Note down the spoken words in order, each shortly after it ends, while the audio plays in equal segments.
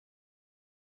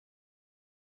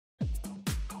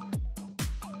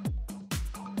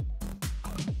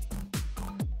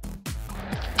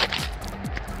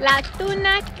La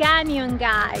Tuna Canyon,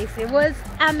 guys. It was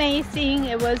amazing.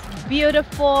 It was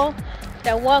beautiful.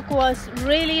 The walk was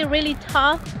really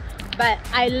tough, but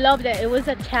I loved it. It was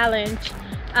a challenge.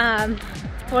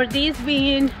 For this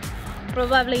being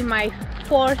probably my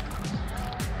fourth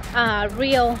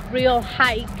real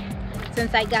hike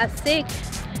since I got sick,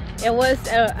 it was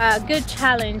a good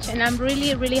challenge, and I'm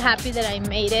really happy that I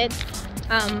made it.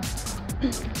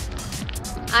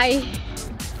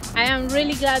 I am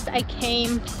really glad I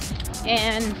came,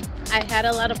 and I had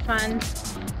a lot of fun.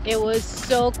 It was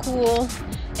so cool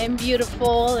and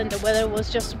beautiful, and the weather was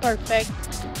just perfect.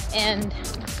 And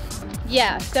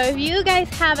yeah, so if you guys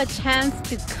have a chance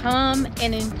to come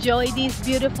and enjoy this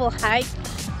beautiful hike,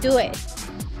 do it.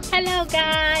 Hello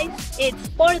guys, it's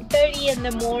 4:30 in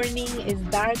the morning. It's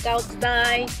dark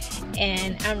outside,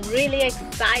 and I'm really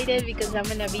excited because I'm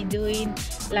gonna be doing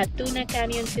La Tuna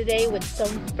Canyon today with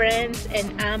some friends,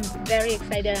 and I'm very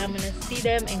excited. I'm gonna see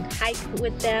them and hike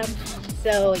with them.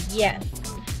 So yes,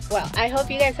 well, I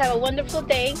hope you guys have a wonderful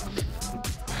day.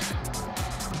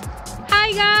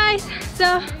 Hi guys,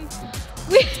 so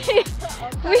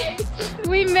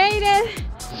we made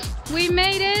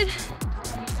it,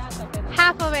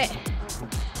 half of it,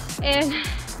 and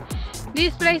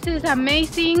this place is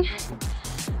amazing,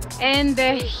 and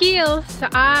the hills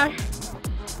are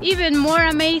even more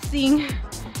amazing.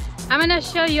 I'm gonna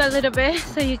show you a little bit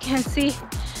so you can see.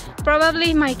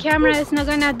 Probably my camera is not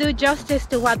gonna do justice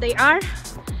to what they are.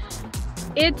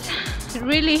 It's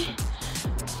really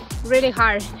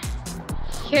hard.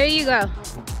 Here you go.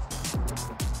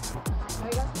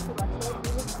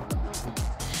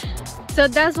 So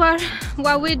that's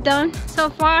what we've done so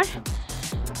far.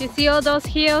 You see all those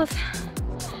hills?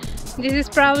 This is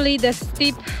probably the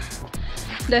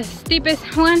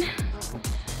steepest one.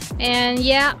 And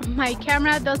yeah, my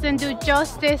camera doesn't do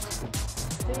justice.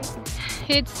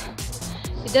 It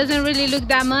doesn't really look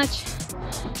that much,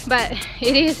 but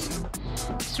it's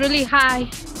really high.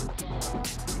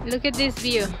 Look at this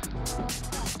view.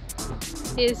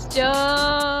 It's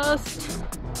just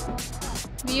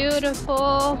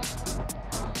beautiful,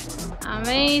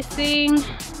 amazing,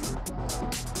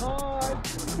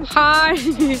 hard.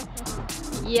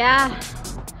 Yeah,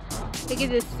 look at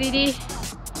the city.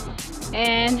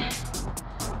 And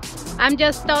I'm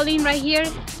just stalling right here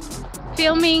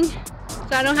filming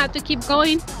so I don't have to keep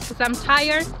going because I'm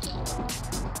tired.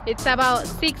 It's about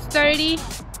 6:30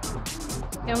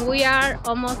 and we are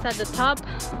almost at the top,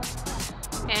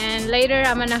 and later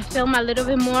I'm gonna film a little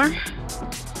bit more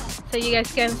so you guys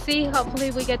can see.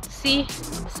 Hopefully we get to see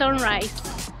sunrise.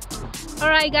 All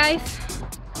right guys,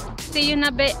 see you in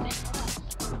a bit.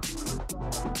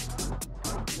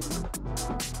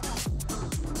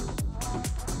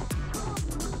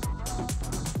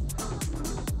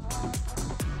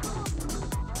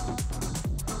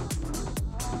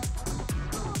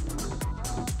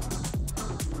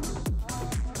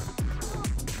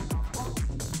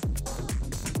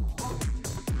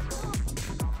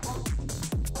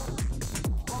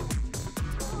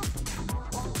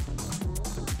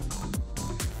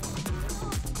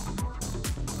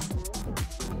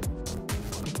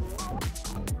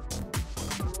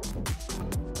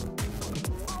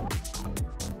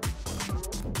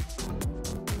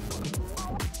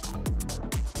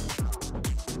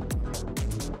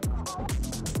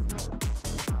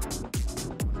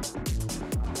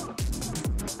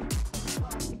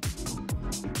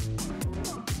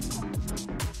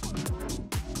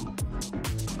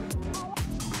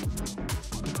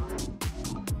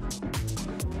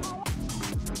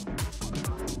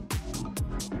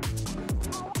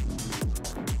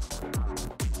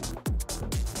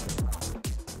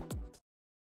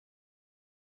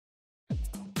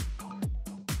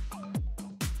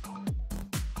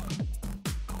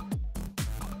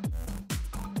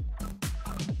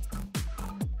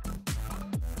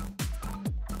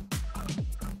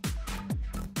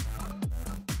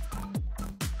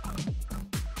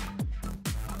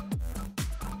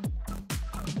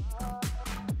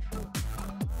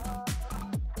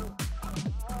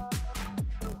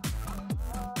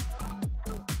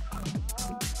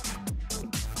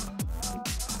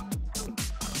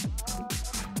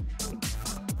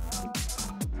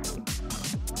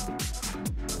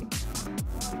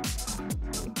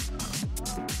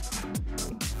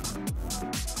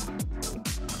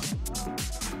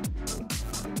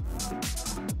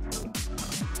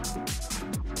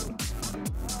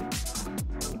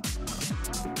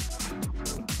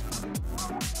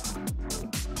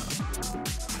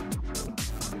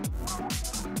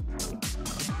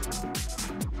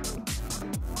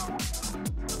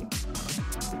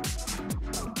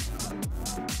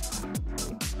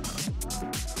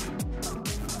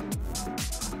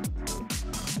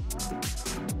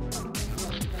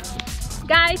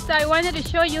 Guys, so I wanted to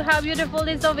show you how beautiful it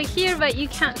is over here, but you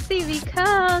can't see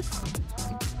because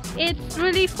it's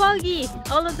really foggy.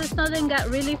 All of the sudden got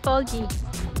really foggy.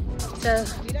 So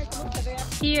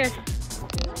here.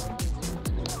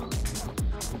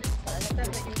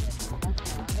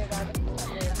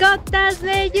 Gotas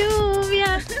de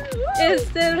lluvia.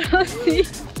 Rosy.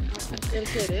 El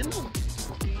sereno.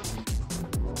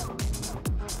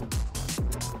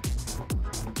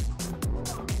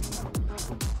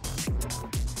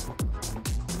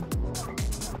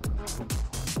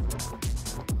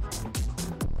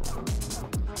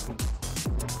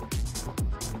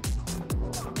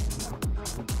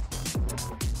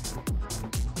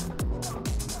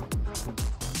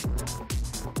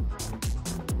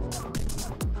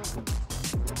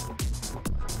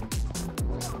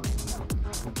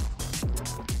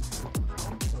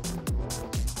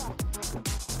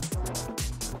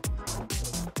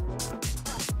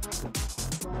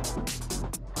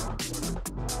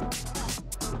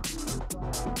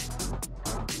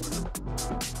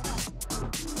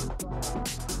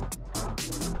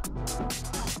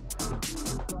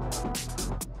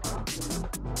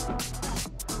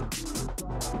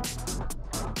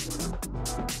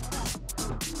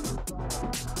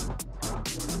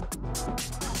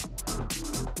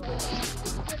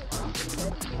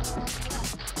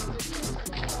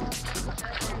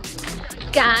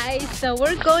 Guys, so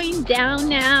we're going down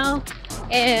now,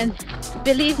 and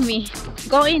believe me,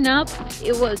 going up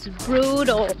it was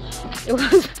brutal. It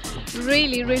was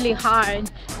really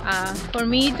hard. For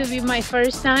me to be my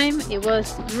first time, it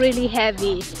was really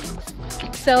heavy.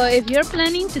 So if you're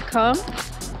planning to come,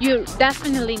 you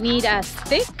definitely need a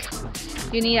stick,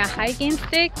 you need a hiking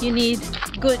stick, you need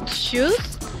good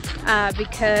shoes,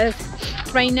 because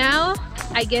right now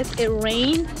I guess it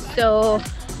rained, so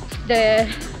the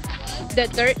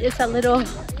dirt is a little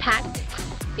packed.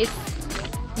 It's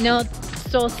not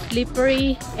so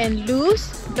slippery and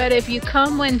loose, but if you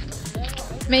come when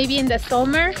maybe in the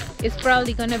summer, it's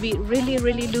probably gonna be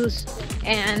really loose,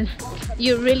 and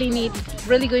you really need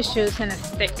really good shoes and a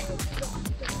stick.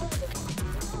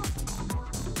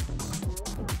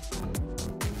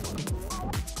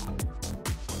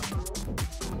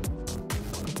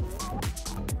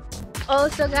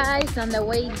 Also guys, on the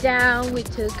way down we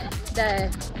took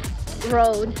the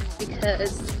road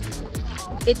because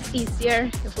it's easier.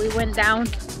 If we went down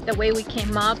the way we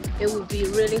came up, it would be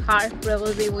really hard.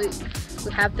 Probably we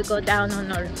have to go down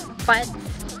on our butts,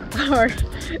 or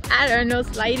I don't know,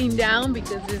 sliding down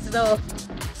because it's so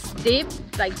steep,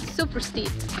 like super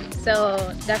steep.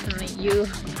 So definitely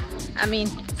I mean,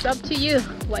 it's up to you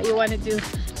what you want to do.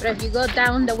 But if you go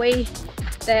down the way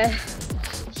the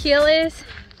hill is,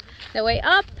 the way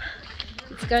up,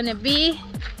 it's gonna be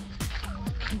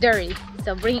dirty,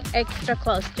 so bring extra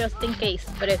clothes just in case.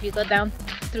 But if you go down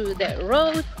through the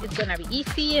road, it's gonna be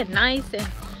easy and nice, and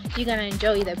you're gonna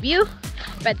enjoy the view.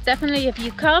 But definitely if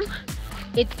you come,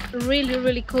 it's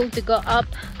really cool to go up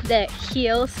the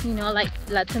hills, you know, like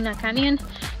La Tuna Canyon.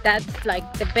 That's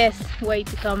like the best way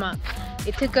to come up.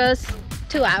 It took us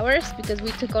 2 hours because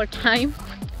we took our time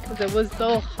because it was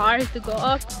so hard to go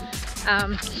up.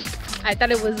 I thought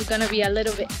it was gonna be a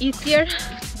little bit easier,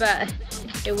 but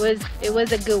it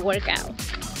was a good workout.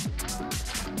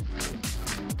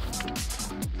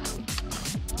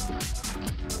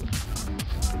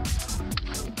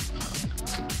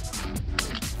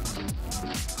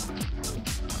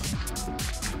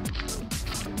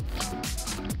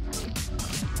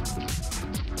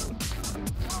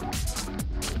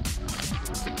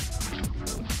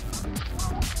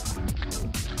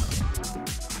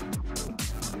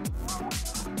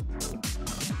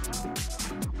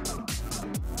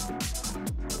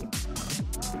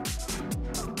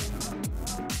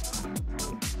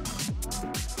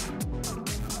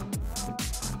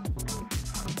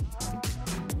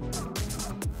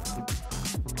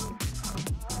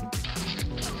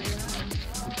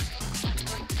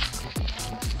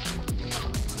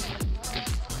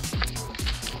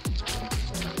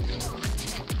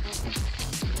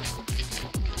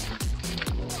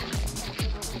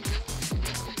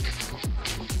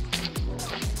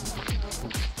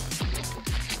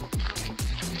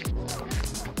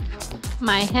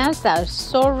 My hands are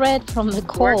so red from the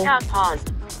cold. Workout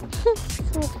paused.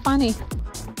 So funny.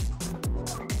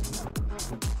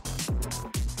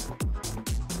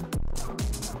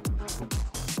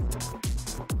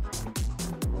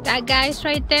 That guys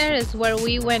right there is where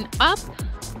we went up.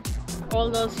 All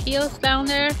those hills down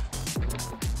there,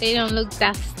 they don't look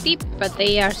that steep, but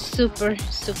they are super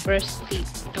steep,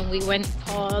 and we went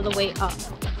all the way up.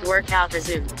 Workout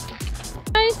resumed.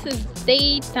 guys, it's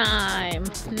daytime.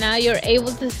 Now you're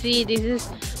able to see this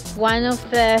is one of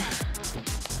the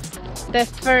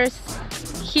first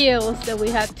hills that we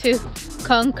had to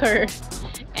conquer,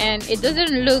 and it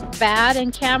doesn't look bad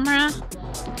in camera,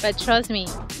 but trust me,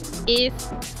 it's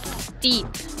steep.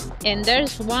 And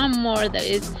there's one more that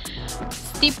is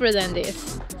steeper than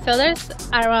this. So there's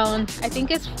around, I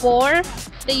think it's 4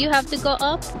 that you have to go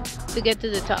up to get to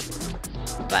the top,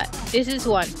 but this is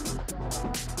one.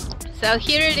 So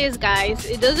here it is, guys.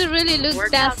 It doesn't really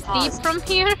look that steep from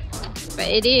here, but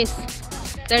it is.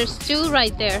 There's 2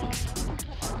 right there.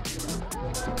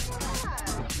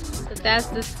 So that's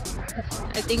the,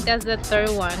 I think that's the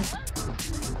 3rd one,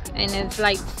 and it's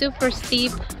like super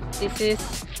steep. This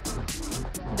is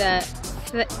the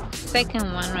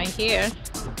 2nd one right here,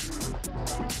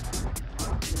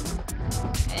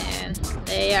 and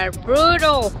they are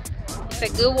brutal. It's a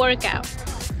good workout.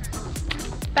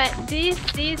 But this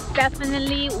is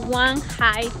definitely one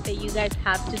hike that you guys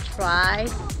have to try,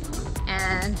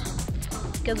 and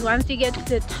because once you get to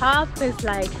the top, it's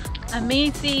like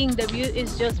amazing. The view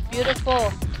is just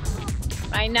beautiful.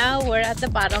 Right now we're at the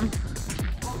bottom.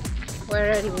 We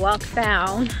already walked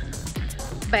down,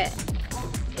 but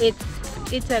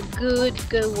it's a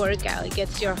good workout. It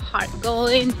gets your heart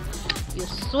going. You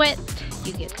sweat,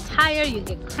 you get tired, you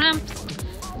get cramps.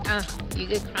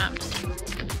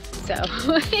 So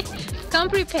come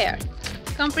prepared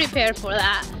for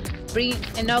that. Bring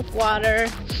enough water,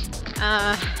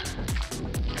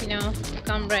 you know,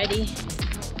 come ready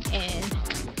and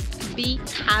be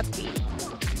happy.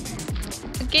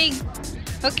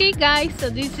 Okay guys, so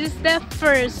this is the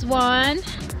first one.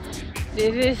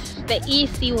 This is the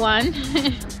easy one.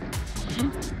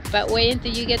 But wait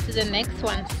until you get to the next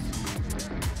one.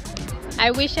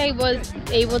 I wish I was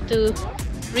able to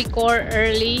record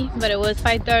early, but it was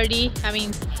 5:30. I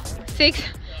mean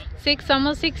 6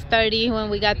 almost 6:30 when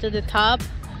we got to the top,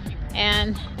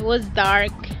 and it was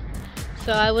dark,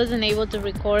 so I wasn't able to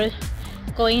record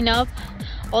going up.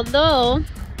 Although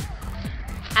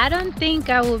I don't think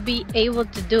I will be able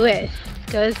to do it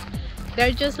because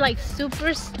they're just like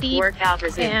super steep,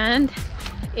 and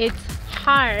it's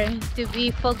hard to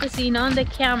be focusing on the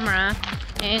camera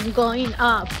and going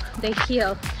up the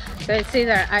hill. So it's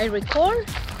either I record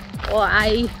or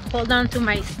I hold on to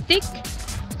my stick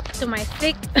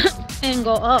and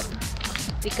go up,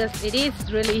 because it is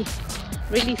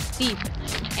really steep.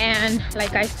 And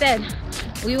like I said,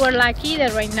 we were lucky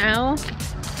that right now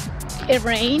it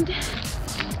rained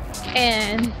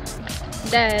and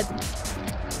the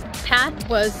path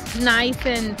was nice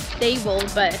and stable.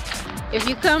 But if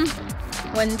you come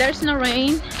when there's no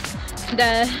rain,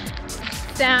 the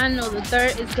sand or the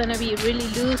dirt is gonna be really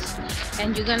loose,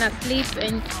 and you're gonna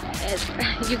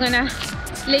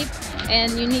slip,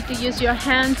 and you need to use your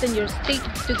hands and your stick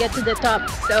to get to the top.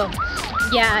 So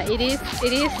yeah, it is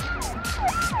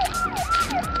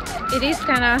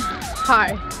kind of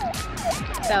hard.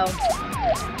 So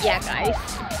yeah guys,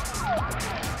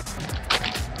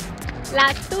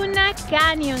 La Tuna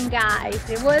Canyon, guys,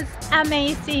 it was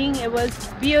amazing. It was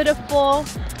beautiful.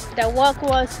 The walk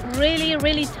was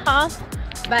really tough,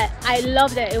 but I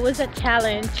loved it. It was a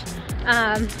challenge.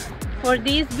 For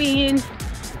this being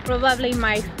probably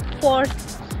my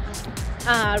 4th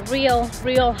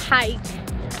real hike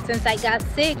since I got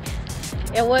sick,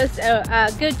 it was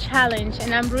a good challenge,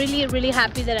 and I'm really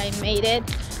happy that I made it.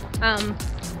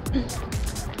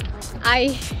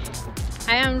 I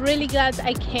am really glad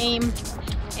I came,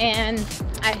 and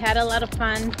I had a lot of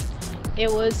fun.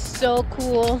 It was so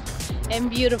cool and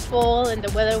beautiful, and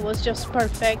the weather was just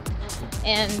perfect.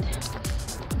 And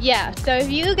yeah, so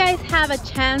if you guys have a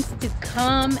chance to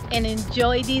come and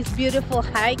enjoy this beautiful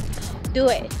hike, do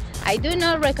it. I do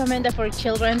not recommend it for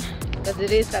children because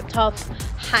it is a tough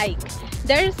hike.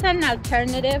 There's an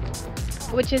alternative,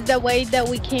 which is the way that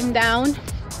we came down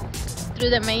through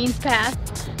the main path.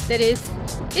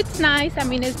 It's nice. I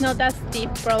mean, it's not that steep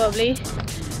probably.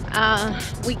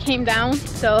 We came down,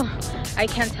 so I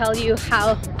can't tell you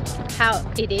how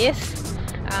it is.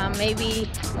 Maybe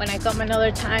when I come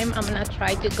another time, I'm gonna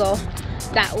try to go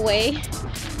that way,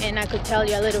 and I could tell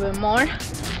you a little bit more.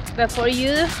 But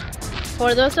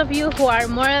for those of you who are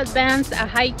more advanced at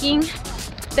hiking,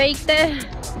 take the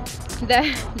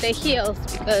hills,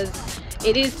 because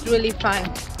it is really fun.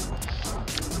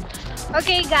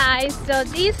 Okay guys, so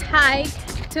this hike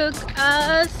took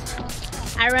us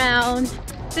around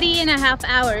 3.5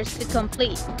 hours to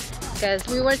complete, because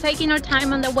we were taking our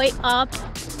time on the way up,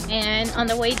 and on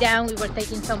the way down we were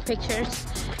taking some pictures.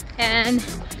 And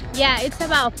yeah, it's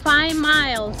about 5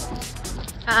 miles.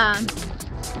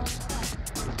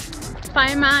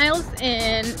 5 miles,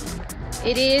 and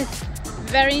It is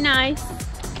very nice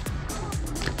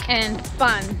and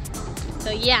fun.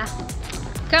 So yeah,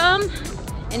 come,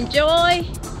 enjoy,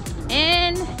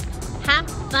 and have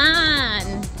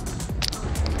fun.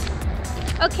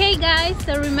 Okay guys,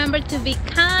 so remember to be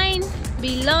kind,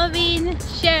 be loving,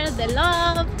 share the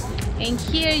love, and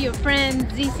here your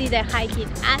friend Zizi the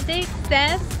hiking addict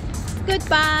says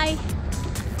goodbye.